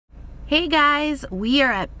Hey guys, we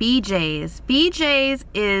are at BJ's. BJ's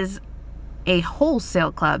is a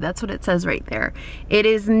wholesale club. That's what it says right there. It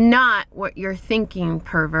is not what you're thinking,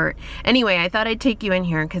 pervert. Anyway, I thought I'd take you in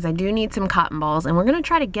here because I do need some cotton balls, and we're gonna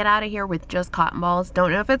try to get out of here with just cotton balls.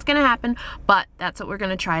 Don't know if it's gonna happen, but that's what we're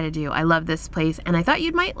gonna try to do. I love this place, and I thought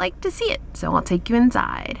you might like to see it, so I'll take you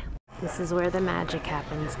inside. This is where the magic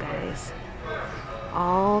happens, guys.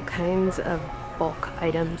 All kinds of bulk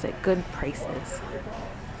items at good prices.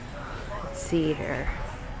 Let's see here.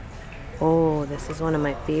 Oh, this is one of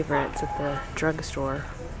my favorites at the drugstore.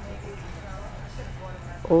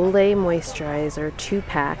 Olay Moisturizer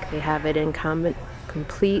 2-pack. They have it in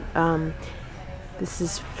complete. This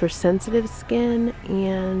is for sensitive skin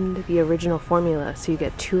and the original formula. So you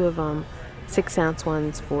get 2 of them, 6-ounce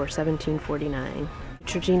ones for $17.49.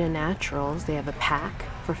 Neutrogena Naturals. They have a pack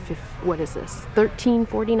for what is this?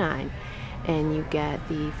 $13.49. And you get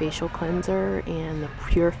the facial cleanser and the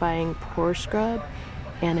purifying pore scrub,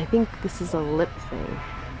 and I think this is a lip thing.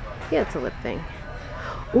 Yeah, it's a lip thing.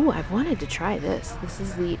 Oh, I've wanted to try this. This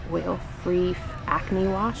is the oil-free acne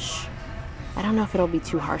wash. I don't know if it'll be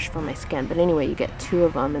too harsh for my skin, but anyway, you get 2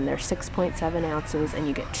 of them, and they're 6.7 ounces, and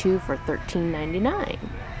you get 2 for $13.99.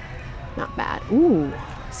 Not bad. Ooh,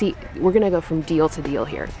 see, we're gonna go from deal to deal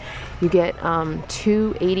here. You get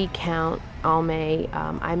 2 80-count Almay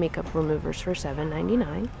eye makeup removers for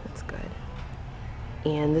 $7.99. That's good.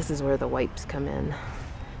 And this is where the wipes come in.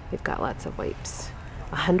 They've got lots of wipes.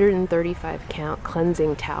 135-count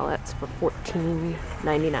cleansing towelettes for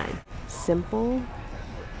 $14.99. Simple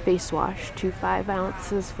face wash, 2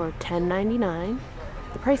 5-ounces for $10.99.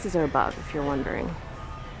 The prices are above, if you're wondering.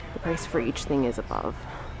 The price for each thing is above.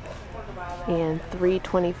 And 3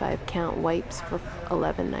 25-count wipes for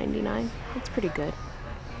 $11.99. That's pretty good.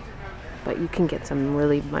 But you can get some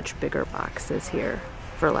really much bigger boxes here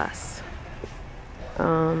for less.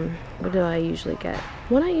 What do I usually get?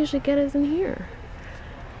 What I usually get is in here.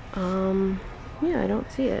 Yeah, I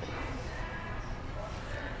don't see it.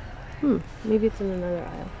 Maybe it's in another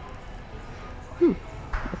aisle.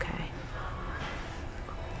 Okay.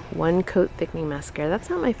 1 coat thickening mascara.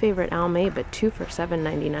 That's not my favorite Almay, but 2 for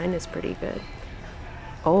 $7.99 is pretty good.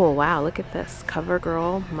 Oh wow, look at this.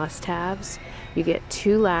 CoverGirl must-haves. You get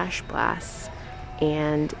 2 lash blasts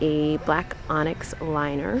and a black onyx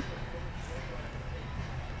liner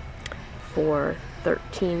for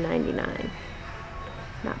 $13.99.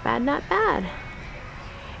 Not bad, not bad.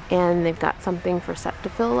 And they've got something for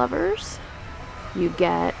Cetaphil lovers. You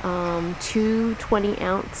get 2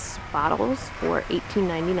 20-ounce bottles for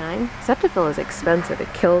 $18.99. Cetaphil is expensive,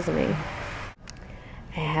 it kills me.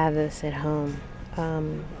 I have this at home.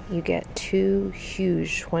 You get 2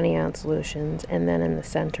 huge 20-ounce lotions, and then in the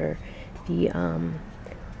center, the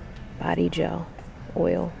body gel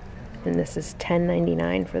oil. And this is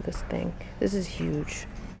 $10.99 for this thing. This is huge.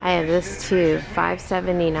 I have this too,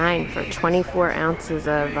 $5.79 for 24 ounces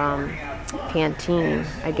of Pantene.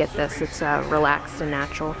 I get this. It's relaxed and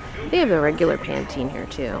natural. They have the regular Pantene here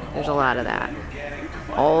too. There's a lot of that.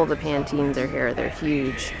 All the Pantenes are here. They're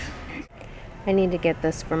huge. I need to get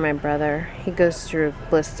this for my brother. He goes through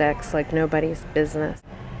Blistex like nobody's business.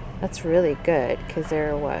 That's really good because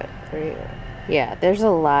there are what? 3? Yeah, there's a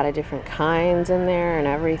lot of different kinds in there and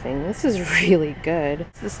everything. This is really good.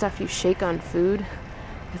 It's the stuff you shake on food.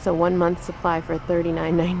 It's a 1-month supply for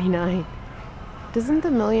 $39.99. Doesn't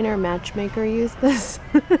the Millionaire Matchmaker use this?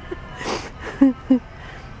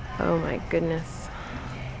 Oh my goodness.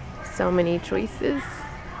 So many choices.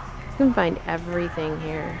 You can find everything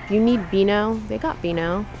here. If you need Beano, they got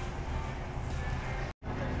Beano.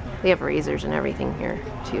 They have razors and everything here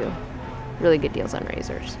too. Really good deals on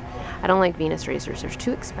razors. I don't like Venus razors. They're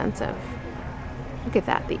too expensive. Look at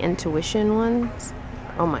that. The Intuition ones.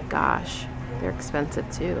 Oh my gosh. They're expensive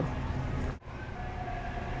too.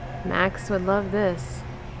 Max would love this.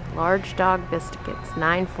 Large dog biscuits,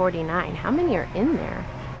 $9.49. How many are in there?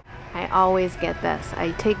 I always get this.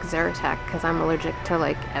 I take Zyrtec because I'm allergic to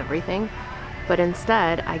like everything. But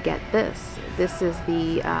instead, I get this. This is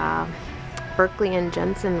the Berkeley and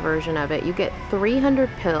Jensen version of it. You get 300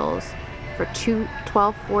 pills for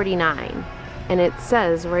 $12.49. And it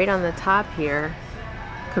says right on the top here,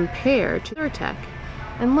 compared to Zyrtec.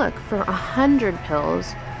 And look, for 100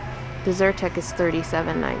 pills, the Zyrtec is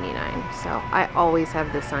 $37.99. So I always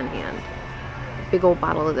have this on hand. Big old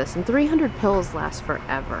bottle of this. And 300 pills last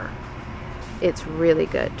forever. It's really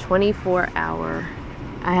good. 24-hour.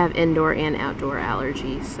 I have indoor and outdoor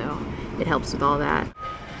allergies, so it helps with all that.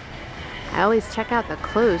 I always check out the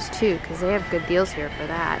clothes too, because they have good deals here for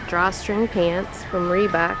that. Drawstring pants from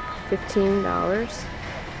Reebok, $15.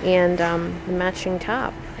 And the matching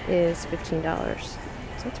top is $15.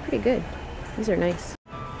 So it's pretty good. These are nice.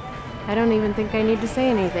 I don't even think I need to say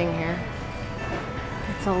anything here.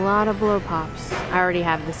 It's a lot of blow pops. I already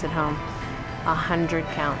have this at home. 100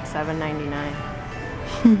 count,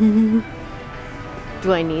 $7.99.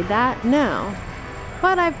 Do I need that? No.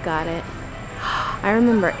 But I've got it. I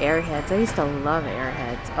remember Airheads. I used to love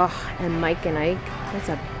Airheads. Oh, and Mike and Ike. That's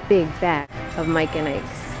a big bag of Mike and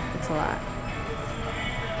Ike's. It's a lot.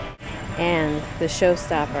 And the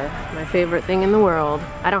showstopper, my favorite thing in the world.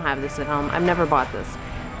 I don't have this at home. I've never bought this.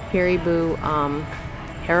 Haribo,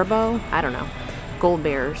 Haribo? I don't know. Gold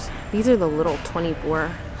Bears. These are the little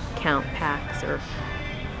 24 count packs, or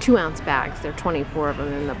 2-ounce bags. There are 24 of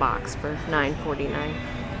them in the box for $9.49.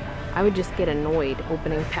 I would just get annoyed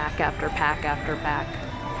opening pack after pack after pack.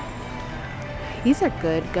 These are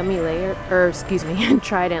good. Gummy layer, or excuse me,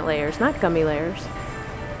 Trident layers, not gummy layers.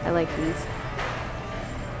 I like these.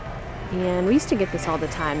 And we used to get this all the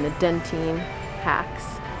time, the Dentine packs.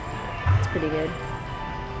 It's pretty good.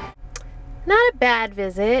 Not a bad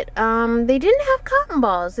visit. They didn't have cotton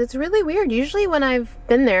balls. It's really weird. Usually when I've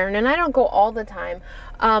been there, and I don't go all the time,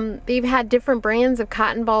 they've had different brands of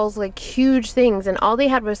cotton balls, like huge things, and all they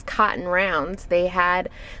had was cotton rounds. They had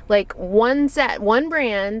like one set, one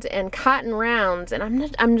brand, and cotton rounds, and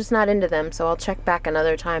I'm just not into them, so I'll check back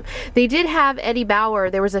another time. They did have Eddie Bauer.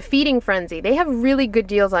 There was a Feeding Frenzy. They have really good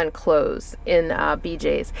deals on clothes in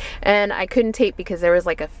BJ's, and I couldn't tape because there was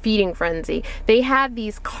like a Feeding Frenzy. They had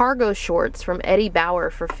these cargo shorts from Eddie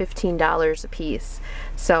Bauer for $15 a piece.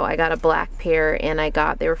 So I got a black pair, and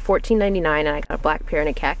they were $14.99, and I got a black pair and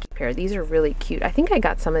a khaki pair. These are really cute. I think I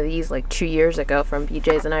got some of these like 2 years ago from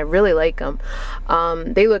BJ's, and I really like them.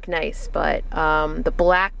 They look nice, but the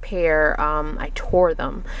black pair, I tore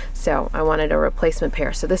them, so I wanted a replacement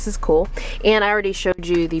pair. So this is cool. And I already showed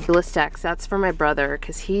you the Blistex. That's for my brother,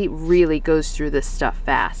 because he really goes through this stuff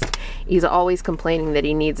fast. He's always complaining that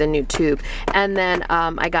he needs a new tube. And then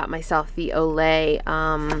I got myself the Olay,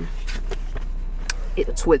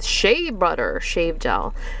 it's with shea butter, shave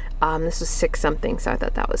gel. This was $6 something, so I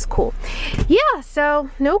thought that was cool. Yeah, so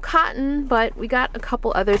no cotton, but we got a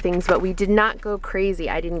couple other things, but we did not go crazy.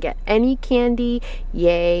 I didn't get any candy.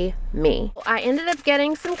 Yay me. I ended up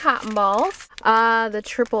getting some cotton balls, the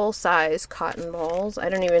triple size cotton balls. I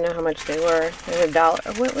don't even know how much they were. They were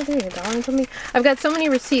 $1. What were they, $1 and something? I've got so many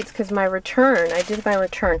receipts because my return, I did my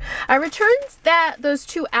return. I returned those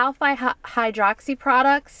 2 alpha hydroxy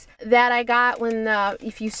products that I got when,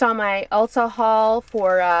 if you saw my Ulta haul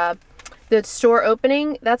for the store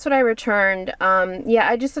opening, that's what I returned. Yeah,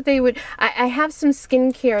 I just thought they would, I have some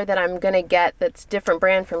skincare that I'm gonna get that's different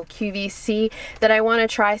brand from QVC that I want to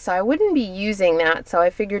try, so I wouldn't be using that, so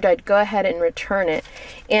I figured I'd go ahead and return it.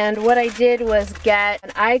 And what I did was get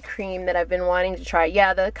an eye cream that I've been wanting to try.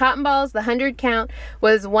 Yeah, the cotton balls, the 100 count,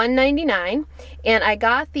 was $1.99, and I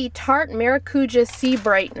got the Tarte Maracuja Sea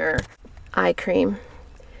Brightener eye cream,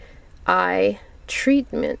 eye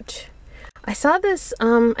treatment. I saw this,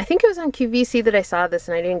 I think it was on QVC that I saw this,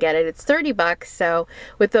 and I didn't get it. It's $30, so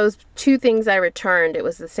with those 2 things I returned, it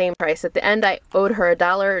was the same price. At the end, I owed her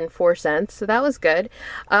 $1.04, so that was good.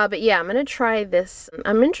 But yeah, I'm gonna try this.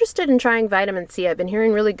 I'm interested in trying vitamin C. I've been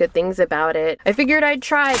hearing really good things about it. I figured I'd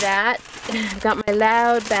try that. Got my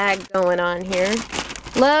Loud bag going on here.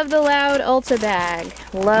 Love the Loud Ulta bag.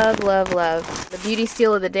 Love, love, love. The beauty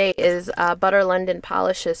steal of the day is Butter London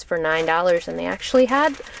polishes for $9, and they actually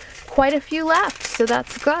had quite a few left, so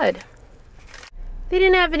that's good. They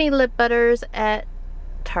didn't have any lip butters at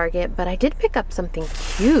Target, but I did pick up something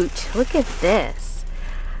cute. Look at this.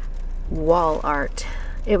 Wall art.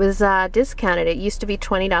 It was discounted. It used to be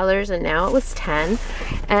 $20 and now it was $10.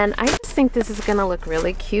 And I just think this is gonna look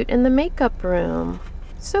really cute in the makeup room.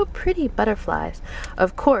 So pretty, butterflies.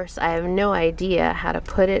 Of course, I have no idea how to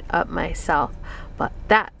put it up myself, but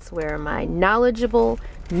that's where my knowledgeable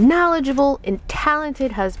and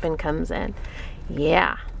talented husband comes in.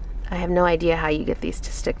 Yeah, I have no idea how you get these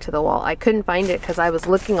to stick to the wall. I couldn't find it because I was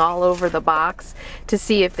looking all over the box to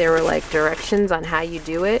see if there were like directions on how you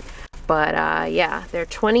do it. But yeah, they're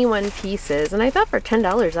 21 pieces, and I thought for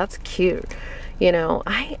 $10 that's cute. You know,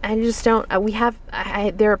 I just don't,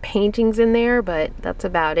 there are paintings in there, but that's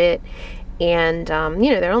about it. And,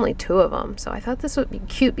 you know, there are only 2 of them. So I thought this would be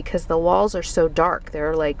cute because the walls are so dark.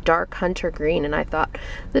 They're like dark hunter green. And I thought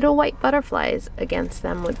little white butterflies against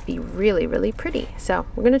them would be really, really pretty. So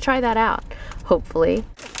we're going to try that out, hopefully.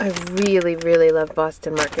 I really, really love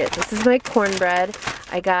Boston Market. This is my cornbread.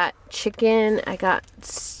 I got chicken. I got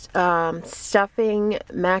stuffing,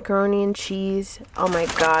 macaroni and cheese. Oh my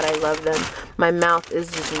god, I love them. My mouth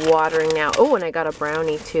is just watering now. Oh, and I got a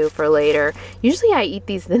brownie too for later. Usually I eat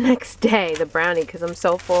these the next day, the brownie, because I'm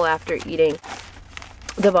so full after eating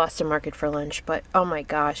the Boston Market for lunch, but oh my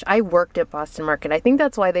gosh, I worked at Boston Market. I think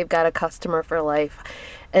that's why they've got a customer for life.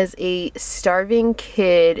 As a starving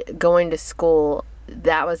kid going to school,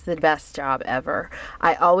 that was the best job ever.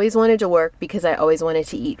 I always wanted to work because I always wanted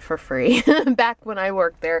to eat for free. Back when I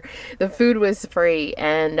worked there, the food was free,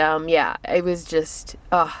 and yeah, it was just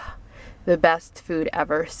the best food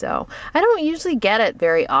ever. So I don't usually get it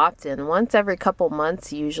very often. Once every couple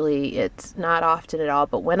months usually. It's not often at all,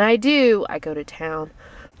 but when I do, I go to town.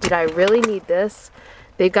 Did I really need this?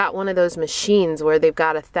 They've got one of those machines where they've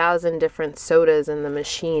got 1,000 different sodas in the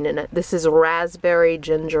machine, and this is raspberry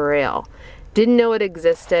ginger ale. Didn't know it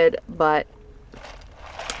existed, but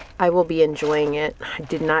I will be enjoying it. I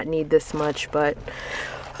did not need this much, but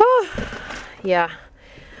yeah,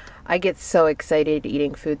 I get so excited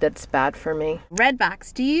eating food that's bad for me.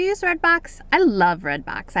 Redbox. Do you use Redbox? I love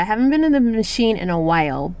Redbox. I haven't been in the machine in a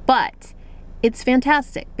while, but it's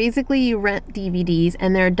fantastic. Basically, you rent DVDs,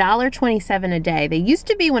 and they're $1.27 a day. They used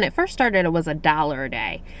to be, when it first started, it was $1 a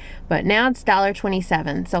day, but now it's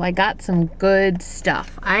 $1.27. So I got some good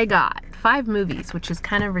stuff. I got 5 movies, which is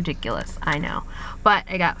kind of ridiculous, I know. But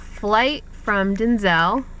I got Flight from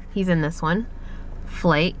Denzel. He's in this one.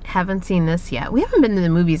 Flight. Haven't seen this yet. We haven't been to the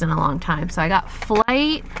movies in a long time. So I got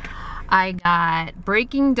Flight. I got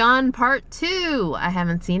Breaking Dawn Part 2. I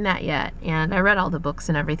haven't seen that yet. And I read all the books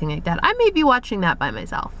and everything like that. I may be watching that by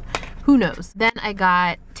myself. Who knows? Then I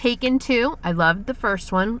got Taken 2. I loved the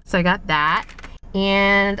first one. So I got that.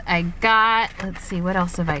 And I got, let's see, what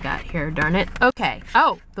else have I got here? Darn it. Okay.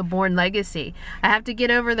 Oh, The Bourne Legacy. I have to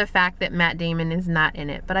get over the fact that Matt Damon is not in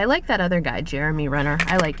it, but I like that other guy, Jeremy Renner.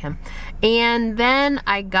 I like him. And then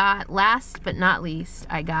I got, last but not least,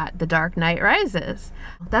 I got The Dark Knight Rises.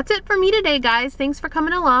 That's it for me today, guys. Thanks for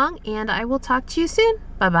coming along, and I will talk to you soon.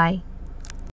 Bye-bye.